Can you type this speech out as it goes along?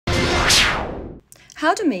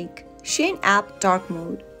How to make Shein app dark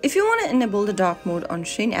mode. If you want to enable the dark mode on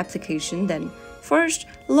Shein application, then first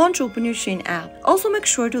open your Shein app. Also make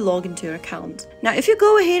sure to log into your account. Now if you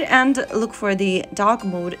go ahead and look for the dark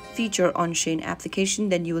mode feature on Shein application,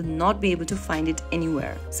 then you will not be able to find it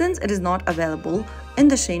anywhere since it is not available in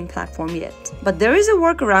the Shein platform yet. But there is a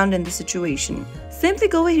workaround in this situation. Simply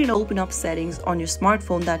go ahead and open up settings on your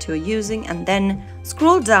smartphone that you are using and then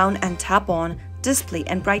scroll down and tap on display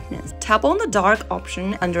and brightness. Tap on the dark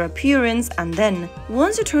option under appearance, and then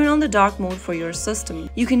once you turn on the dark mode for your system,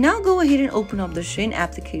 you can now go ahead and open up the Shein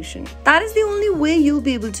application. That is the only way you'll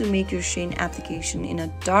be able to make your Shein application in a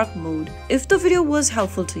dark mode. If the video was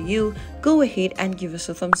helpful to you, go ahead and give us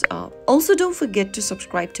a thumbs up. Also, don't forget to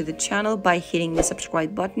subscribe to the channel by hitting the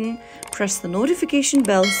subscribe button. Press the notification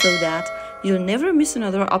bell so that you'll never miss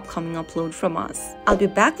another upcoming upload from us. I'll be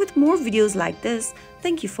back with more videos like this.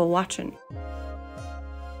 Thank you for watching.